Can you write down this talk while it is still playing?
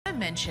to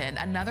mention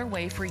another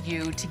way for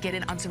you to get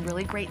in on some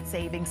really great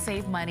savings,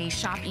 save money,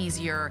 shop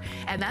easier,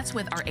 and that's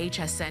with our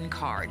HSN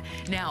card.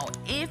 Now,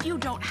 if you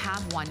don't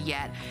have one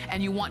yet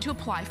and you want to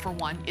apply for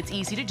one, it's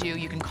easy to do.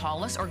 You can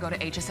call us or go to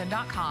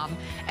hsn.com,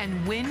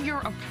 and when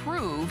you're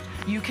approved,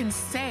 you can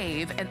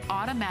save an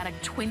automatic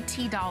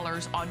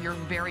 $20 on your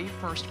very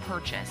first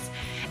purchase.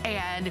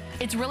 And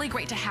it's really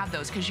great to have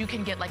those because you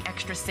can get like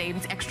extra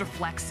savings, extra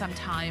flex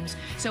sometimes.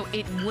 So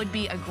it would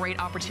be a great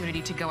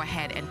opportunity to go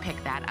ahead and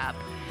pick that up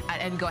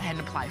and go ahead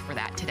and apply for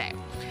that today.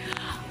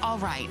 All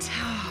right.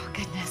 Oh,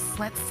 goodness.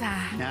 Let's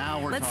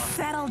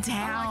settle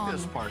down. I like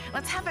this part.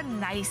 Let's have a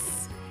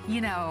nice,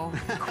 you know,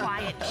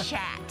 quiet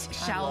chat,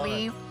 shall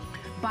we?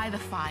 By the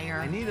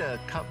fire. I need a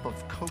cup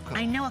of cocoa.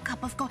 I know, a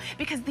cup of cocoa,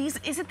 because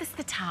isn't this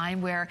the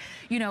time where,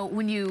 you know,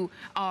 when you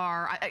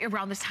are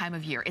around this time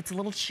of year, it's a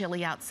little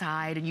chilly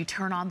outside and you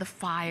turn on the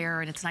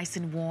fire and it's nice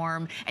and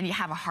warm and you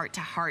have a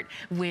heart-to-heart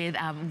with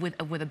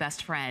a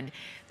best friend.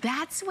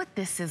 That's what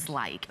this is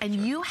like. That's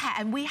right.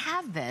 And we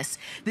have this.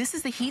 This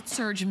is the Heat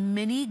Surge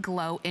Mini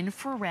Glow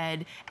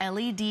Infrared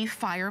LED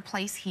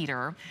Fireplace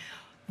Heater.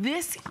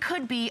 This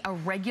could be a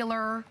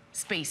regular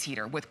space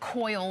heater with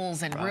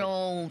coils and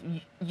real,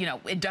 you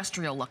know,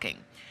 industrial looking.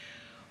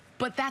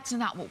 But that's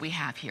not what we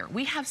have here.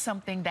 We have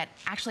something that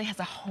actually has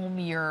a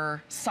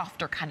homier,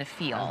 softer kind of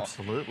feel.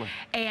 Absolutely.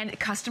 And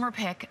customer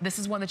pick, this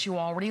is one that you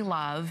already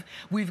love.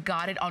 We've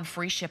got it on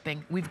free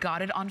shipping. We've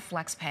got it on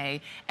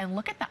FlexPay. And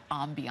look at the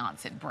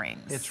ambiance it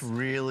brings. It's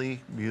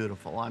really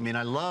beautiful. I mean,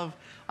 I love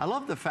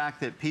the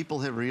fact that people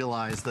have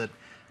realized that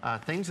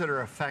things that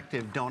are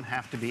effective don't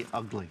have to be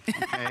ugly,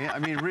 okay? I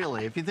mean,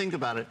 really, if you think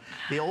about it,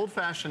 the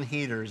old-fashioned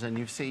heaters, and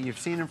you've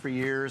seen them for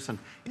years, and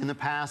in the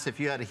past, if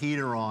you had a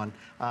heater on,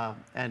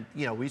 and,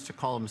 you know, we used to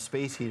call them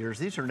space heaters.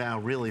 These are now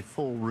really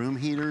full room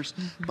heaters.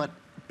 But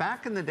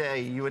back in the day,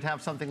 you would have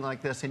something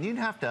like this, and you'd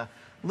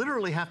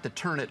literally have to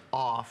turn it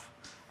off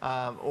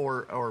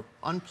or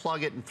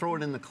unplug it and throw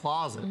it in the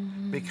closet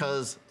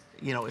because,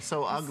 you know, it's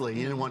so ugly.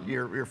 You didn't want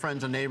your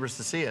friends and neighbors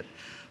to see it.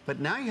 But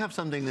now you have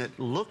something that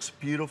looks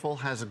beautiful,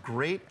 has a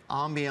great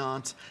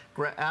ambiance,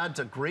 adds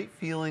a great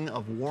feeling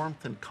of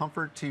warmth and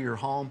comfort to your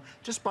home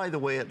just by the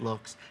way it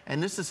looks.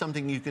 And this is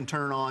something you can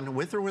turn on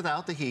with or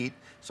without the heat,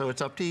 so it's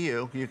up to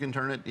you. You can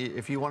turn it,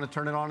 if you want to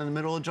turn it on in the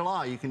middle of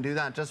July, you can do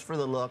that just for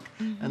the look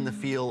and the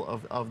feel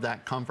of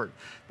that comfort.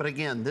 But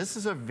again, this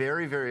is a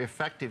very, very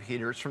effective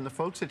heater. It's from the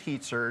folks at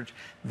Heat Surge.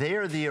 They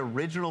are the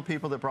original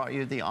people that brought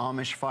you the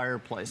Amish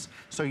fireplace,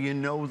 so you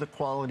know the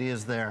quality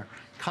is there.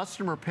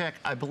 Customer pick,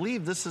 I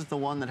believe this is the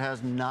one that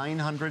has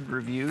 900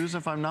 reviews,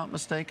 if I'm not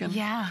mistaken.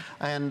 Yeah.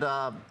 And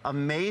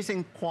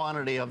amazing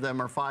quantity of them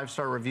are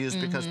 5-star reviews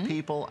because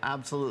people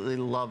absolutely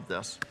love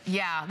this.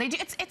 Yeah, they do.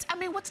 I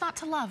mean, what's not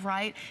to love,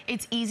 right?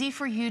 It's easy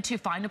for you to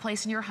find a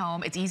place in your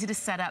home. It's easy to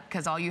set up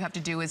because all you have to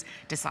do is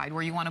decide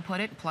where you want to put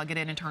it, plug it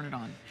in, and turn it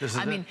on.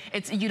 I mean,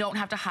 you don't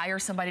have to hire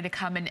somebody to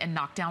come in and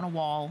knock down a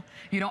wall.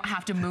 You don't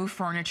have to move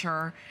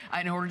furniture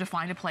in order to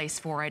find a place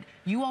for it.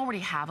 You already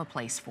have a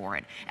place for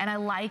it. And I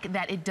like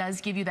that it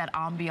does give you that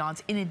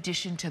ambiance in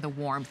addition to the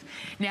warmth.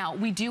 Now,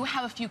 we do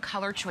have a few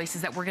color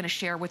choices that we're going to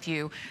share with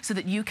you so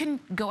that you can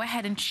go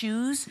ahead and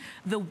choose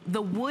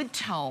the wood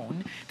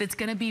tone that's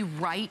going to be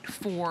right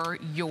for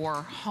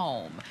your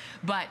home.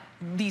 But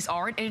these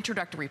are an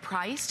introductory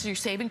price, so you're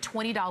saving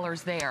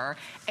 $20 there,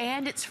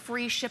 and it's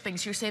free shipping,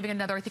 so you're saving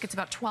another, I think it's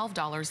about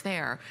 $12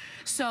 there.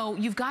 So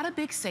you've got a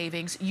big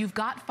savings, you've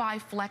got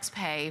 5 flex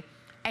pay,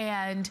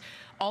 and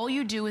all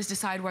you do is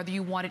decide whether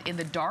you want it in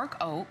the dark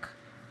oak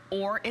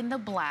or in the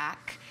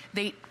black.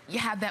 You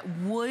have that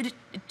wood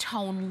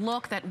tone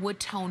look, that wood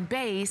tone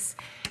base,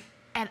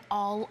 and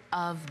all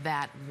of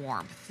that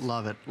warmth.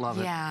 Love it, love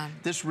it. Yeah.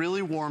 This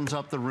really warms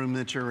up the room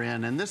that you're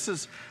in, and this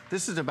is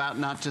about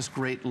not just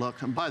great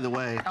look. And by the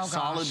way,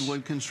 solid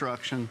wood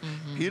construction,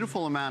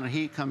 beautiful amount of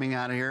heat coming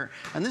out of here.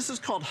 And this is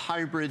called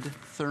hybrid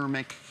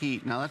thermic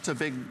heat. Now that's a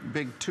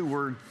big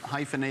two-word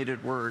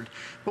hyphenated word.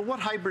 But what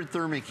hybrid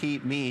thermic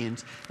heat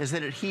means is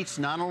that it heats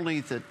not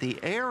only the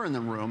air in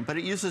the room, but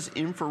it uses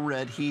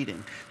infrared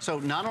heating. So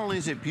not only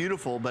is it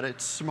beautiful, but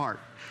it's smart.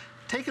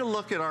 Take a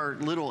look at our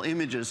little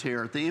images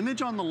here. The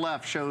image on the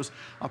left shows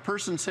a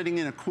person sitting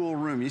in a cool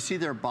room. You see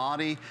their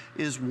body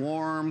is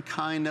warm,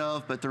 kind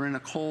of, but they're in a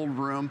cold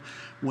room.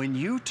 When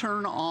you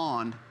turn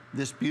on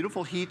this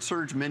beautiful Heat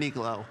Surge Mini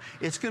Glow,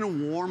 it's gonna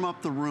warm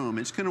up the room.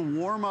 It's gonna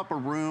warm up a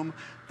room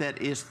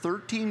that is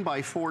 13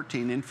 by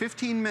 14. In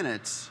 15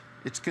 minutes,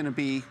 it's gonna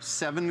be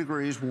 7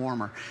 degrees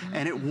warmer.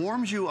 And it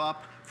warms you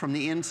up from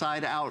the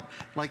inside out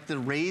like the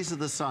rays of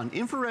the sun.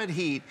 Infrared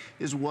heat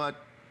is what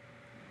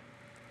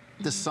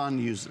the sun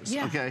uses,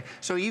 okay?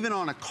 So even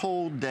on a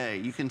cold day,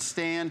 you can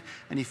stand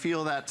and you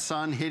feel that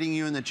sun hitting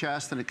you in the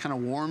chest and it kind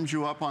of warms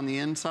you up on the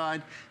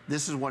inside.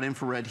 This is what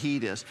infrared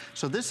heat is.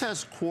 So this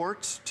has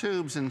quartz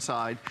tubes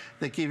inside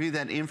that give you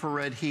that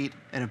infrared heat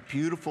and a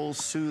beautiful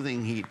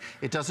soothing heat.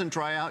 It doesn't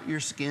dry out your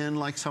skin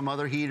like some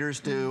other heaters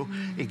do.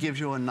 It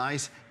gives you a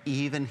nice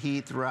even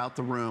heat throughout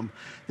the room.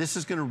 This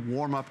is gonna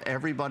warm up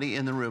everybody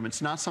in the room.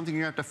 It's not something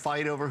you have to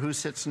fight over who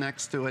sits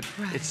next to it.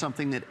 Right. It's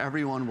something that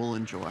everyone will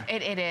enjoy.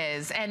 It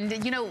is,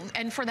 and you know,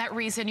 and for that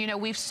reason, you know,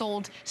 we've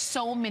sold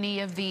so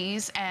many of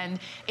these, and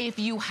if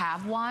you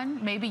have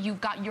one, maybe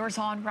you've got yours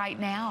on right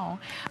now,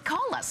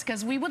 call us,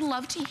 because we would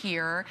love to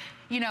hear,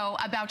 you know,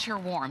 about your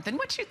warmth and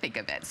what you think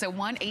of it. So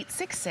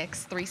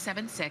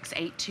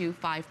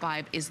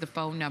 1-866-376-8255 is the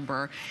phone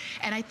number.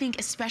 And I think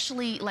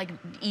especially like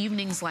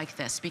evenings like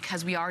this,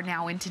 because we are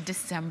now into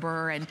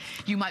December and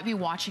you might be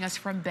watching us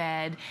from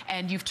bed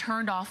and you've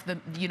turned off the,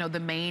 you know, the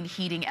main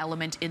heating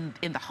element in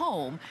the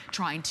home,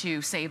 trying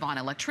to save on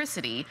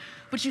electricity,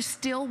 but you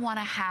still want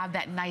to have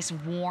that nice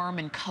warm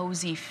and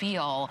cozy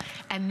feel.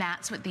 And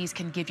that's what these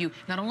can give you,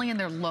 not only in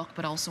their look,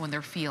 but also in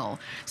their feel.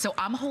 So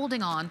I'm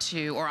holding on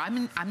to, or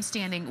I'm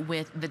standing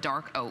with the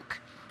dark oak,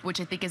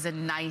 which I think is a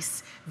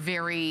nice,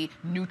 very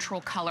neutral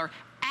color,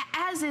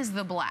 as is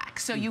the black.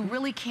 So you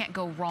really can't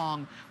go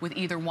wrong with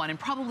either one. And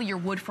probably your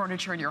wood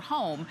furniture in your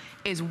home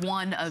is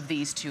one of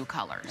these two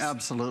colors.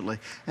 Absolutely.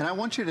 And I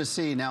want you to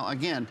see, now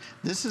again,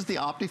 this is the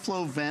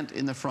OptiFlow vent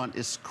in the front.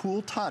 It's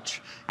cool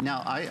touch.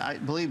 Now, I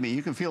believe me,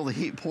 you can feel the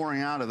heat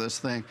pouring out of this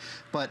thing,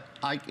 but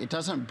it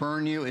doesn't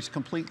burn you. It's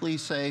completely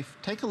safe.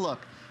 Take a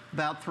look.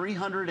 About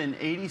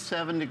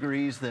 387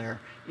 degrees there.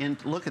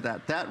 And look at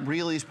that. That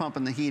really is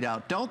pumping the heat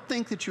out. Don't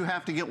think that you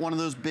have to get one of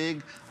those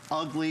big,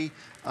 ugly,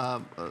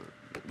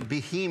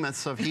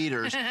 behemoths of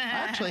heaters. I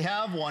actually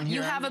have one here.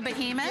 You have a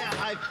behemoth?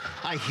 Yeah,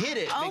 I hit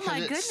it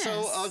because it's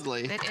so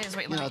ugly. It is.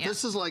 Wait, you know,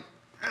 this is like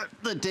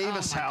the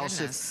Davis house.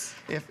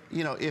 If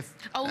you know,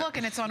 oh look,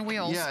 and it's on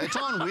wheels. Yeah, it's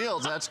on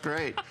wheels. That's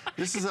great.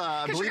 This is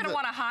because you're gonna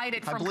want to hide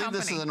it from company. I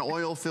believe this is an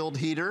oil-filled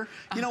heater.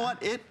 You know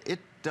what? It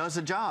does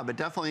a job. It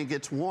definitely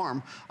gets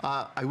warm.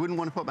 I wouldn't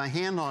want to put my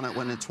hand on it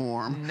when it's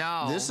warm.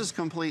 No. This is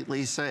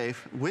completely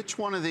safe. Which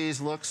one of these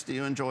looks do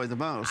you enjoy the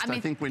most? I mean,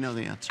 I think we know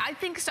the answer. I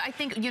think so. I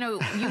think, you know,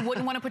 you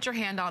wouldn't want to put your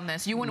hand on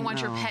this. You wouldn't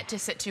want your pet to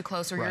sit too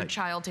close or your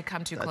child to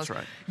come too close. That's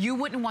right. You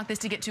wouldn't want this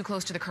to get too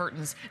close to the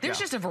curtains. There's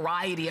just a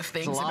variety of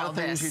things about this. There's a lot of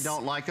things you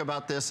don't like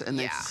about this, and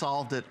they've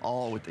solved it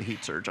all with the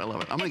heat surge. I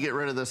love it. I'm going to get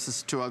rid of this.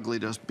 It's too ugly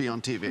to be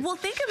on TV. Well,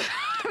 think about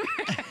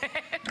it.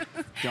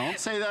 Don't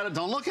say that.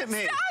 Don't look at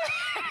me.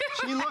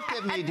 She looked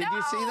at me. Did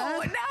you see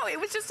that? No, it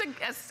was just a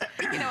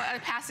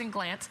passing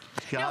glance.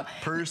 Got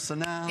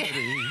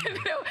personality.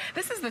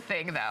 This is the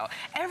thing, though.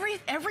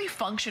 Every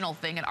functional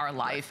thing in our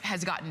life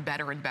has gotten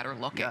better and better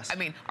looking. Yes. I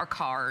mean, our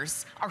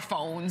cars, our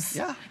phones,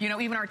 you know,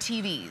 even our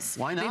TVs.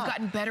 Why not? They've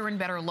gotten better and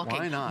better looking.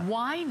 Why not?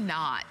 Why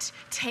not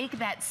take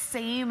that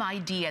same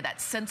idea,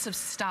 that sense of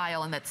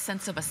style and that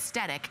sense of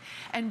aesthetic,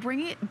 and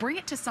bring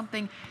it to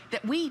something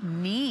that we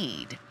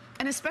need?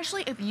 And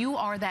especially if you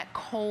are that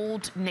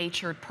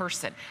cold-natured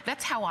person.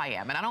 That's how I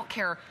am, and I don't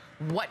care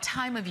what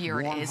time of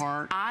year it is.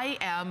 I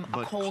am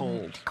a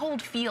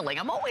cold feeling.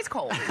 I'm always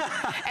cold.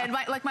 And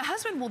my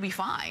husband will be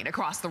fine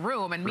across the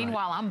room, and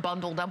meanwhile I'm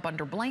bundled up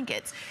under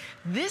blankets.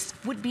 This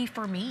would be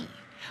for me.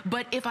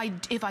 But if I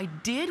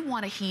did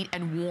want to heat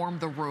and warm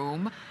the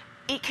room,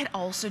 it can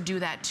also do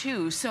that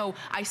too. So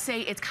I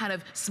say it's kind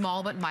of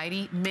small but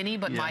mighty, mini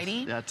but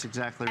mighty. That's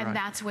exactly right. And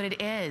that's what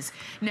it is.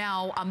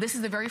 Now, this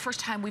is the very first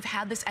time we've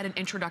had this at an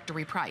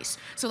introductory price.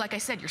 So like I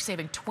said, you're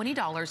saving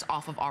 $20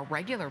 off of our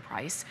regular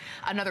price,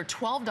 another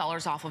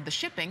 $12 off of the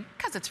shipping,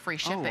 because it's free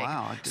shipping. Oh,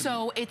 wow.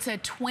 So it's a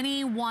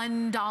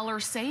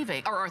 $21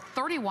 saving, or a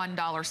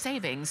 $31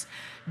 savings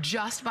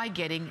just by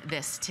getting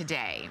this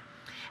today.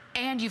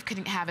 And you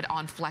can have it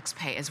on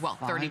FlexPay as well.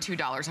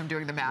 $32. I'm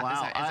doing the math as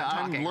I'm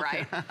talking,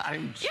 right?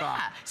 I'm shocked.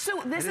 Yeah.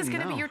 So this is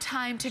going to be your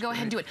time to go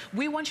ahead and do it.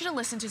 We want you to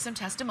listen to some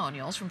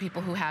testimonials from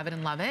people who have it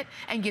and love it,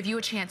 and give you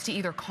a chance to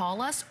either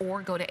call us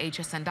or go to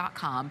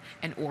hsn.com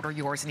and order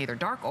yours in either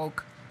dark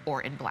oak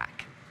or in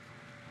black.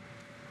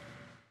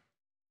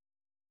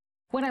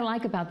 What I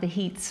like about the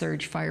heat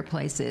surge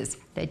fireplace is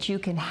that you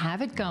can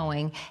have it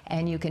going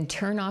and you can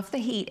turn off the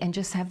heat and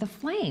just have the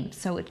flame.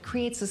 So it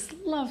creates this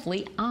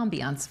lovely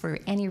ambiance for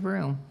any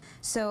room.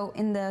 So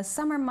in the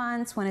summer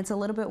months when it's a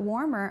little bit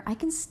warmer, I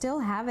can still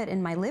have it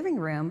in my living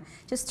room.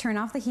 Just turn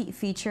off the heat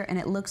feature and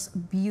it looks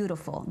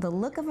beautiful. The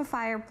look of a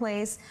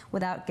fireplace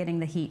without getting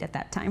the heat at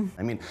that time.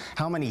 I mean,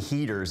 how many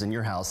heaters in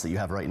your house that you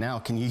have right now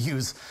can you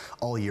use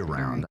all year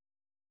round?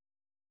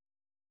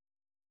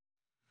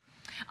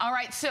 All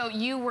right, so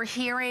you were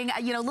hearing,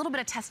 you know, a little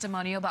bit of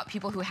testimonial about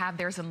people who have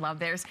theirs and love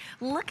theirs.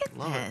 Look at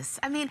this.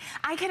 I mean,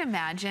 I can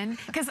imagine,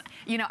 because,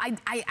 you know,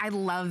 I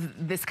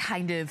love this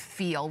kind of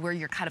feel where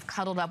you're kind of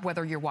cuddled up,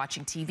 whether you're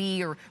watching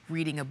TV or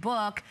reading a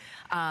book.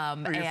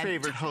 Or your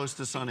favorite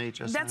hostess on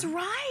HSN. That's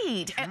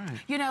right.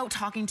 You know,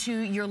 talking to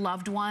your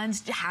loved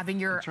ones, having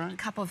your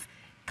cup of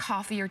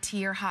coffee or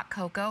tea or hot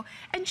cocoa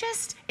and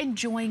just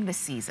enjoying the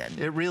season.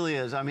 It really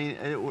is. I mean,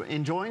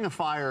 enjoying a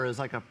fire is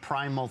like a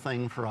primal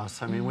thing for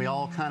us. I mean, we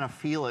all kind of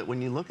feel it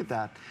when you look at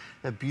that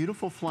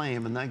beautiful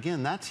flame. And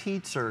again, that's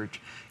heat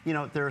surge. You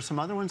know, there are some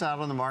other ones out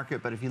on the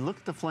market, but if you look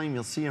at the flame,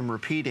 you'll see them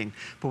repeating.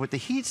 But with the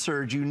heat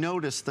surge, you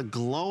notice the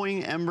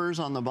glowing embers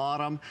on the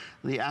bottom,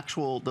 the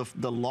actual,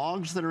 the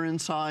logs that are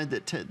inside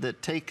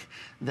that take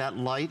that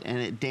light and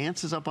it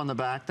dances up on the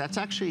back. That's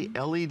actually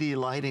LED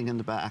lighting in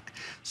the back.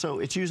 So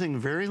it's using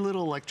very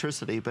little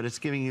electricity, but it's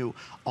giving you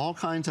all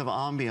kinds of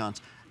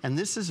ambiance. And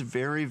this is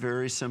very,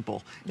 very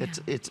simple. Yeah.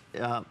 It's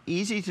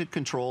easy to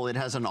control. It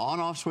has an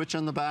on-off switch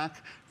on the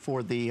back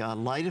for the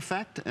light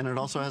effect, and it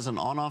also has an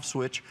on-off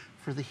switch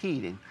for the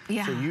heating.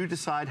 Yeah. So you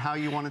decide how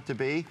you want it to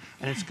be,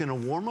 and it's gonna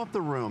warm up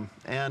the room.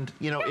 And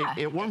you know,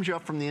 it warms you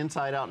up from the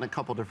inside out in a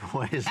couple different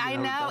ways. I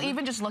know,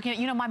 even just looking at,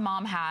 you know, my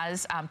mom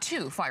has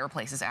 2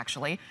 fireplaces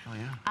actually,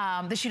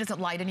 that she doesn't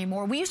light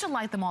anymore. We used to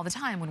light them all the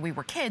time when we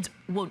were kids,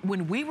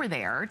 when we were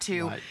there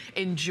to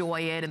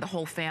enjoy it and the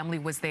whole family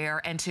was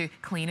there and to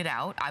clean it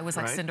out. I was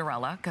like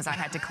Cinderella because I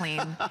had to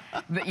clean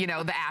the, you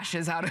know, the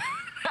ashes out of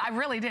I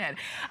really did.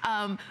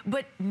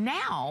 But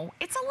now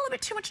it's a little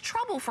bit too much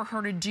trouble for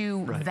her to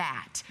do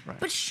that.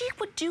 But she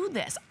would do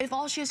this. If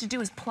all she has to do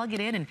is plug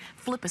it in and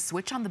flip a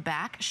switch on the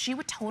back, she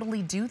would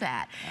totally do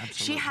that. Absolutely.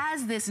 She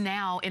has this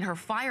now in her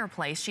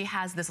fireplace. She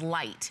has this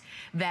light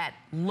that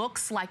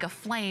looks like a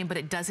flame, but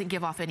it doesn't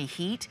give off any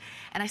heat.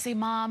 And I say,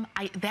 Mom,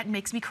 that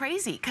makes me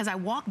crazy because I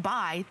walk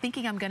by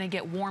thinking I'm gonna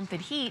get warmth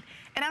and heat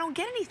and I don't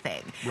get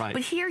anything.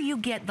 But here you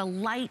get the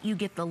light, you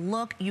get the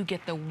look, you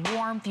get the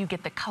warmth, you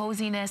get the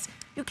coziness,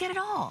 you get it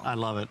all. I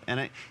love it.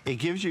 And it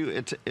gives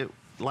you,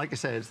 like I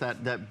said, it's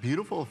that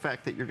beautiful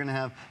effect that you're going to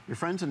have. Your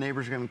friends and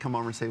neighbors are going to come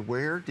over and say,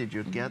 where did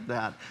you get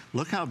that?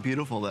 Look how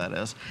beautiful that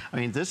is. I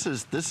mean, this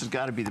has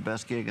got to be the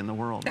best gig in the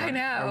world. Right? I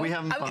know. Are we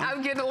having fun?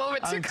 I'm getting a little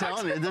bit too comfortable. I'm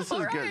telling you, this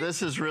is good.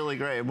 This is really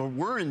great. Well,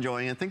 we're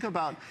enjoying it. Think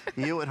about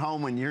you at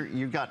home when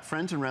you've got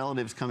friends and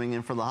relatives coming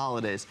in for the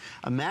holidays.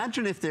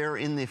 Imagine if they're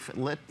in the,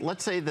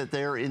 let's say that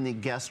they're in the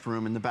guest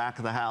room in the back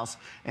of the house,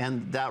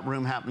 and that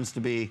room happens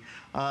to be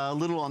a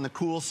little on the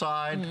cool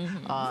side,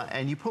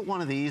 and you put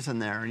one of these in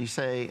there, and you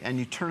say, and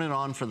you turn it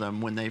on for them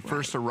when they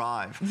first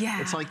arrive.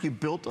 Yeah. It's like you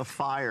built a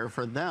fire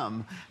for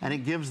them, and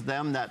it gives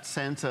them that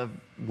sense of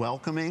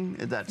welcoming,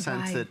 that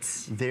sense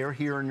that they're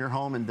here in your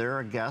home and they're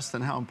a guest,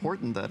 and how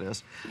important that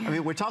is. I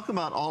mean, we're talking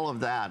about all of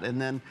that,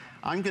 and then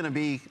I'm gonna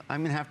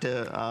have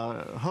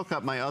to hook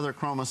up my other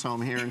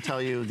chromosome here and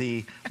tell you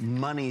the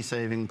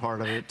money-saving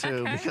part of it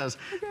too, because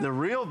the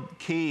real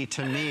key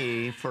to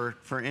me for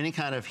any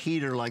kind of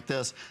heater like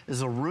this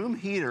is a room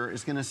heater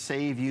is gonna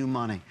save you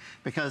money,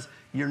 because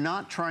you're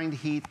not trying to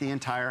heat the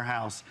entire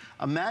house.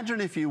 Imagine,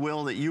 if you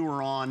will, that you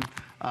were on,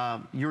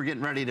 you were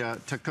getting ready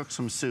to cook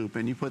some soup,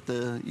 and you put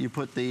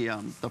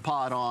the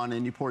pot on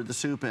and you poured the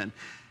soup in.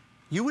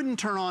 You wouldn't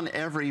turn on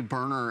every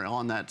burner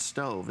on that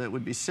stove. That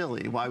would be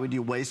silly. Why would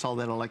you waste all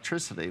that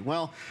electricity?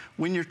 Well,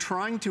 when you're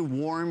trying to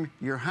warm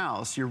your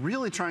house, you're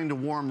really trying to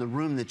warm the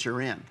room that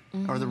you're in,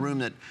 or the room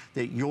that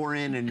you're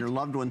in and your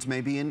loved ones may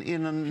be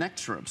in the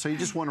next room. So you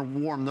just want to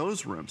warm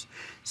those rooms.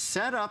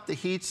 Set up the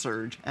heat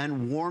surge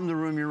and warm the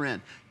room you're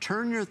in.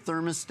 Turn your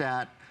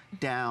thermostat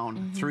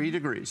down 3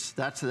 degrees.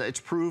 It's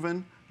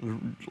proven.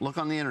 Look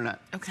on the internet.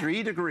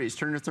 3 degrees,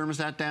 turn your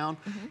thermostat down,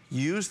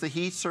 use the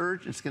heat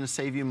surge. It's gonna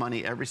save you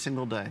money every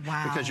single day.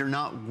 Because you're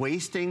not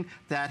wasting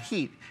that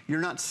heat. You're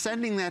not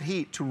sending that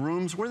heat to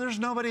rooms where there's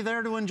nobody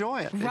there to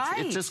enjoy it.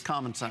 It's just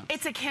common sense.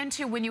 It's akin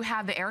to when you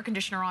have the air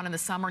conditioner on in the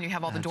summer and you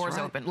have all the doors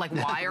open. Like,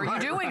 why are you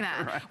doing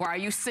that? Why are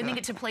you sending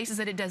it to places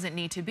that it doesn't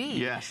need to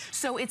be?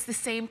 So it's the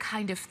same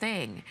kind of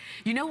thing.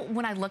 You know,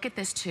 when I look at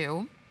this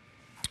too,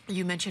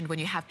 you mentioned when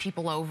you have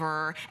people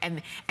over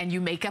and you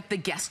make up the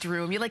guest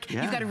room. You've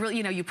got to really,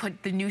 you know, you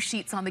put the new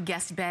sheets on the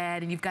guest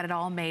bed and you've got it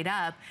all made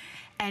up.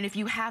 And if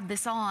you have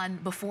this on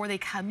before they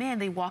come in,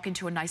 they walk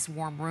into a nice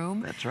warm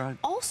room. That's right.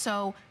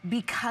 Also,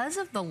 because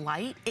of the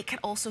light, it can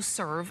also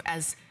serve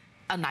as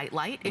a night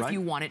light if you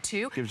want it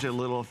to. Gives you a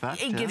little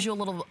effect. It gives you a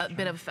little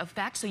bit of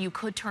effect, so you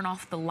could turn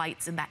off the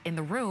lights in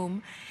the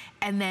room,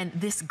 and then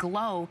this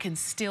glow can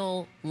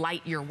still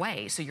light your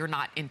way, so you're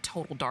not in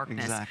total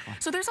darkness. Exactly.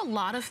 So there's a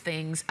lot of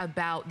things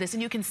about this,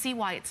 and you can see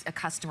why it's a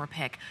customer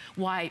pick,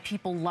 why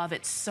people love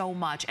it so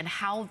much, and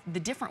how the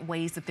different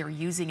ways that they're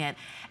using it.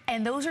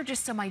 And those are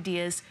just some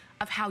ideas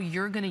of how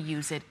you're going to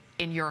use it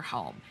in your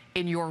home,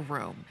 in your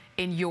room,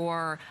 in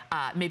your,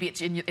 maybe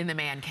it's in the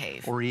man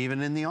cave. Or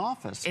even in the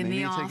office. Maybe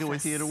you take it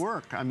with you to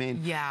work. I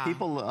mean,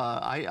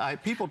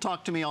 people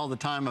talk to me all the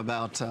time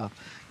about,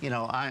 you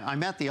know,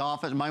 I'm at the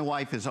office. My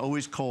wife is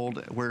always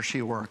cold where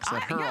she works.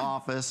 At her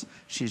office,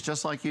 she's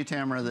just like you,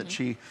 Tamara, that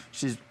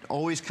she's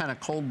always kind of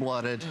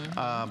cold-blooded.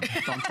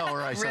 Don't tell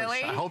her I said.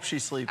 Really? I hope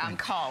she's sleeping. I'm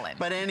calling.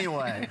 But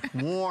anyway,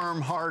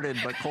 warm-hearted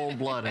but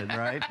cold-blooded,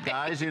 right?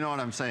 Guys, you know what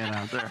I'm saying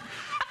out there.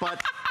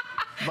 But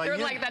They're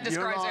like, that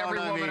describes every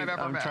woman I've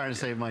ever met. I'm trying to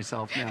save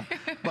myself now.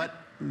 But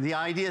the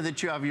idea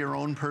that you have your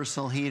own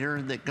personal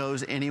heater that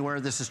goes anywhere,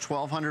 this is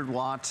 1,200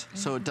 watts,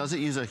 so it doesn't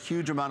use a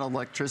huge amount of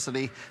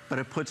electricity, but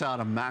it puts out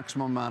a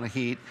maximum amount of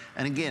heat.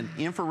 And again,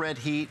 infrared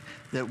heat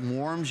that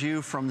warms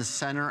you from the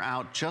center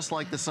out, just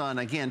like the sun.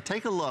 Again,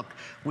 take a look.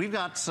 We've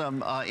got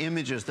some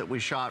images that we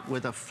shot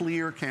with a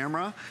FLIR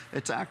camera.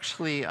 It's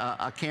actually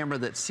a camera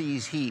that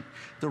sees heat.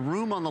 The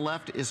room on the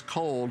left is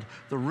cold.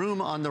 The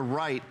room on the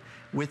right,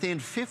 within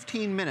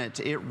 15 minutes,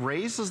 it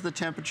raises the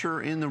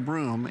temperature in the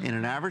room, in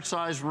an average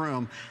sized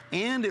room,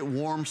 and it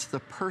warms the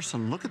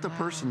person. Look at the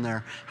person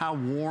there, how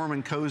warm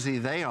and cozy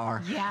they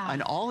are. Yeah.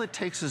 And all it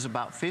takes is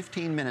about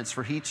 15 minutes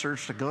for Heat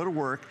Surge to go to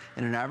work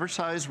in an average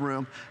sized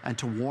room and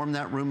to warm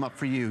that room up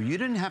for you. You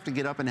didn't have to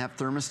get up and have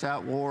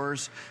thermostat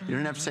wars. You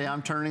didn't have to say,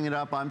 I'm turning it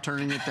up, I'm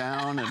turning it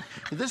down. And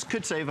this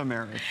could save a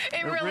marriage.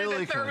 It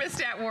really the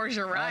thermostat wars,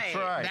 you're right. That's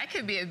right. That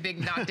could be a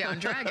big knockdown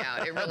drag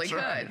out. It really could.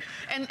 Right.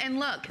 And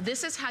look,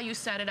 this is how you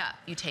set it up.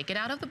 You take it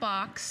out of the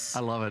box. I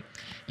love it.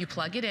 You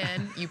plug it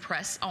in, you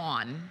press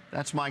on.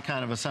 That's my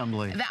kind of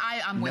assembly.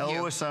 I'm with you.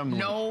 No assembly.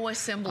 No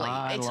assembly.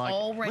 It's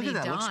already done. Look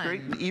at that, done. looks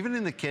great. Even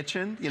in the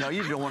kitchen, you know,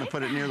 you don't want to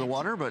put it near the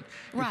water, but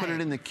you put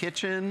it in the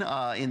kitchen,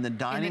 in the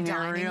dining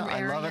area.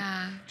 I love it.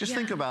 Just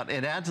think about it.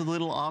 It adds a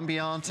little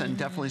ambiance and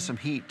definitely some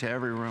heat to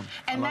every room.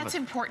 And that's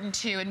important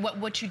too. And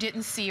what you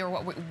didn't see, or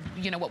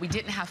what we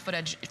didn't have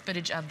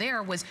footage of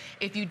there, was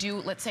if you do,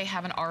 let's say,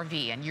 have an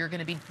RV and you're going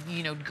to be,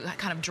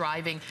 kind of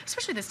driving,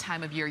 especially this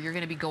time of year, you're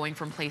going to be going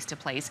from place to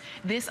place.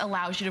 This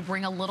allows you to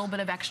bring a little bit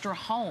of extra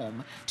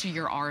home to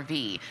your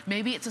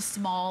RV.Maybe it's a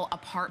small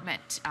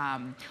apartment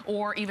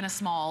or even a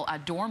small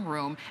dorm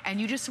room,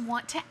 and you just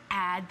want to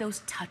add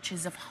those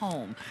touches of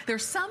home.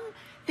 There's some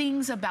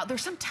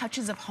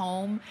touches of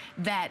home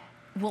that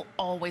will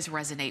always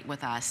resonate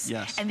with us.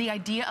 Yes. And the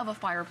idea of a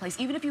fireplace,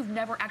 even if you've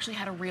never actually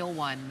had a real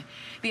one,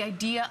 the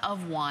idea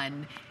of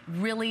one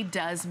really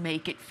does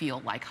make it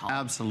feel like home.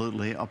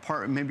 Absolutely.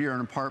 Maybe you're in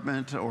an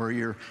apartment or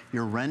you're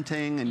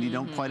renting and you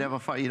don't quite have a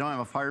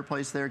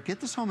fireplace there. Get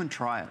this home and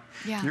try it.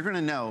 Yeah. You're going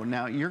to know.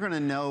 Now, you're going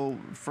to know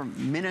from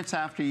minutes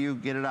after you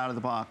get it out of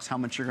the box how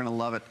much you're going to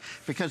love it,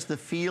 because the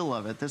feel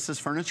of it. This is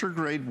furniture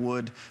grade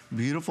wood,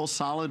 beautiful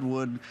solid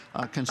wood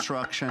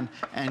construction,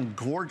 and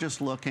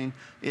gorgeous looking.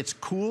 It's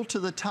cool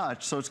to the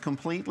touch, so it's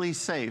completely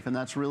safe, and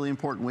that's really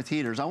important with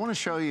heaters. I want to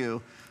show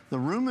you the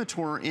room that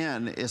we're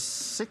in is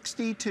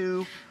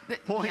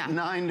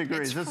 62.9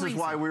 degrees. This is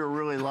why we were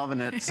really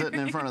loving it sitting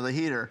in front of the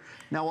heater.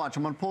 Now watch,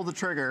 I'm gonna pull the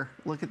trigger.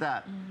 Look at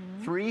that.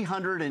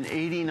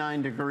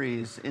 389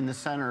 degrees in the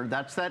center.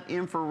 That's that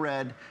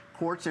infrared,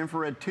 quartz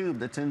infrared tube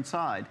that's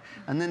inside.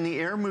 And then the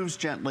air moves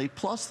gently,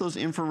 plus those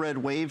infrared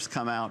waves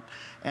come out,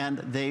 and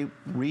they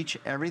reach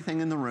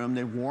everything in the room.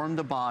 They warm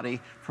the body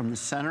from the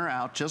center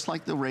out, just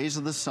like the rays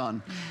of the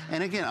sun.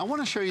 And again, I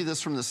want to show you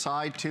this from the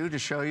side too, to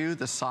show you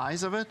the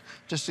size of it,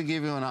 just to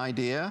give you an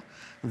idea.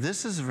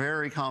 This is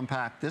very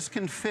compact. This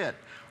can fit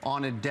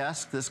on a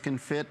desk. This can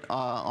fit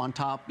on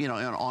top,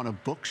 on a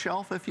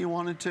bookshelf if you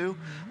wanted to.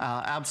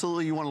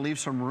 Absolutely, you want to leave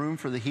some room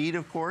for the heat,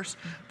 of course,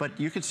 but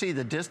you can see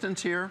the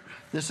distance here.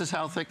 This is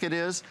how thick it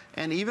is.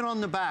 And even on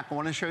the back, I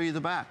want to show you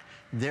the back.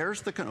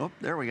 There's the,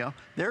 there we go.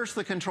 There's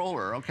the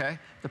controller, okay?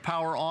 The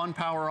power on,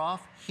 power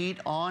off, heat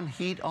on,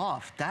 heat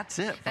off. That's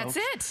it, folks.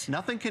 That's it.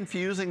 Nothing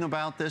confusing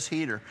about this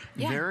heater.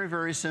 Yeah. Very,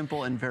 very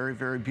simple and very,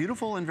 very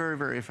beautiful and very,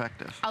 very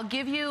effective. I'll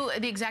give you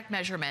the exact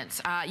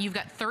measurements. You've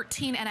got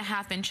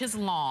 13.5 inches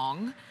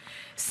long,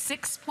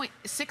 6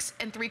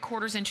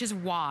 3/4 inches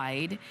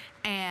wide,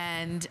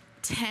 and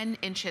 10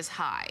 inches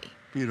high.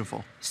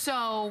 Beautiful.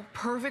 So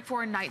perfect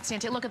for a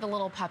nightstand. Look at the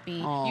little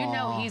puppy. Aww, you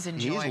know he's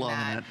enjoying that. He's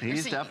loving it.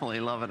 He's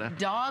definitely loving it.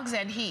 Dogs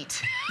and heat.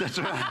 That's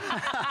right.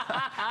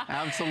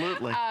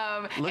 Absolutely.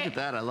 Look at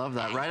that. I love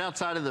that. Right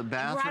outside of the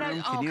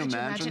bathroom. Can you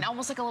imagine?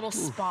 Almost like a little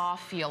spa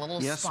feel, a little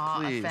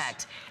spa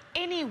effect.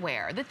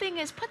 Anywhere. The thing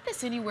is, put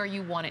this anywhere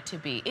you want it to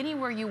be.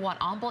 Anywhere you want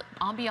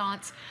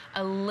ambiance,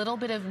 a little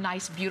bit of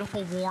nice,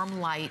 beautiful,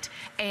 warm light,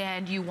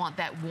 and you want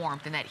that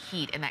warmth and that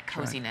heat and that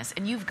coziness,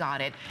 and you've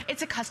got it.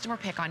 It's a customer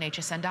pick on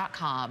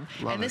hsn.com,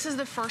 and this is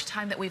the first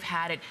time that we've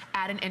had it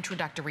at an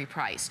introductory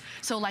price.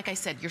 So like I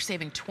said, you're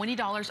saving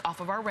 $20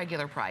 off of our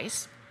regular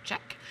price.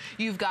 Check.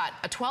 You've got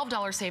a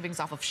 $12 savings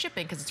off of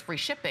shipping because it's free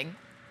shipping.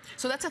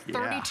 So that's a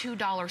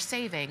 $32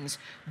 savings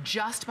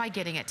just by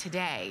getting it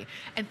today.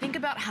 And think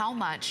about how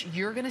much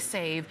you're going to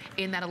save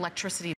in that electricity